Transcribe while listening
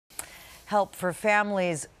Help for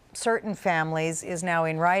families, certain families, is now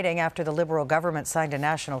in writing after the Liberal government signed a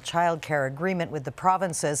national childcare agreement with the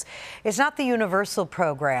provinces. It's not the universal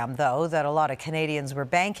program, though, that a lot of Canadians were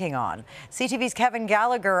banking on. CTV's Kevin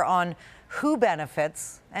Gallagher on who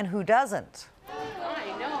benefits and who doesn't.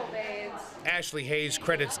 I know, babes. Ashley Hayes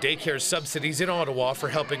credits daycare subsidies in Ottawa for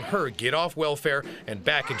helping her get off welfare and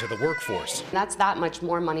back into the workforce. That's that much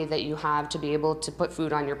more money that you have to be able to put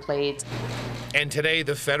food on your plate. And today,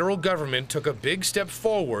 the federal government took a big step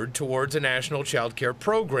forward towards a national childcare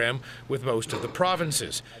program with most of the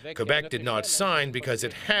provinces. Quebec did not sign because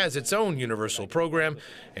it has its own universal program,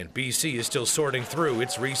 and BC is still sorting through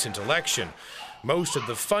its recent election. Most of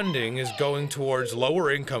the funding is going towards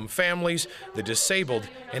lower-income families, the disabled,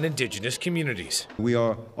 and Indigenous communities. We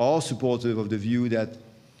are all supportive of the view that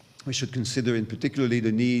we should consider in particularly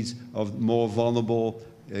the needs of more vulnerable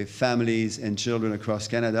families and children across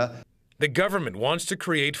Canada. The government wants to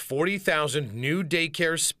create 40,000 new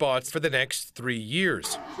daycare spots for the next 3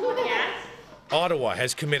 years. Ottawa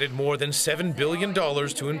has committed more than $7 billion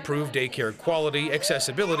to improve daycare quality,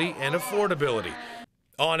 accessibility, and affordability.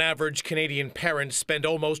 On average, Canadian parents spend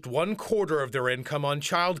almost 1/4 of their income on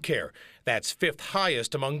childcare. That's fifth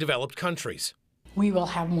highest among developed countries. We will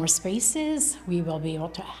have more spaces. We will be able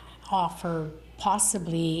to offer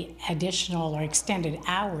possibly additional or extended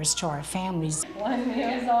hours to our families.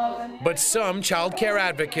 But some childcare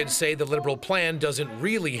advocates say the Liberal plan doesn't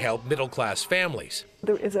really help middle-class families.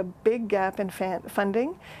 There is a big gap in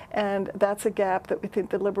funding, and that's a gap that we think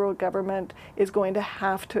the Liberal government is going to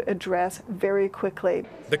have to address very quickly.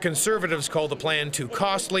 The Conservatives call the plan too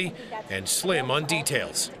costly and slim on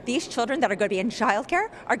details. These children that are going to be in childcare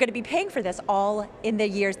are going to be paying for this all in the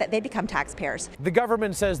years that they become taxpayers. The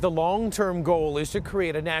government says the long-term goal is to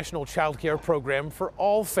create a national childcare program for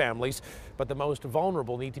all families, but the most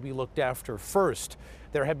vulnerable need to be looked after first.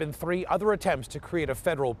 There have been 3 other attempts to create a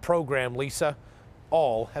federal program, Lisa.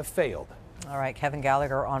 All have failed. All right, Kevin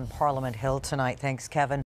Gallagher on Parliament Hill tonight. Thanks, Kevin.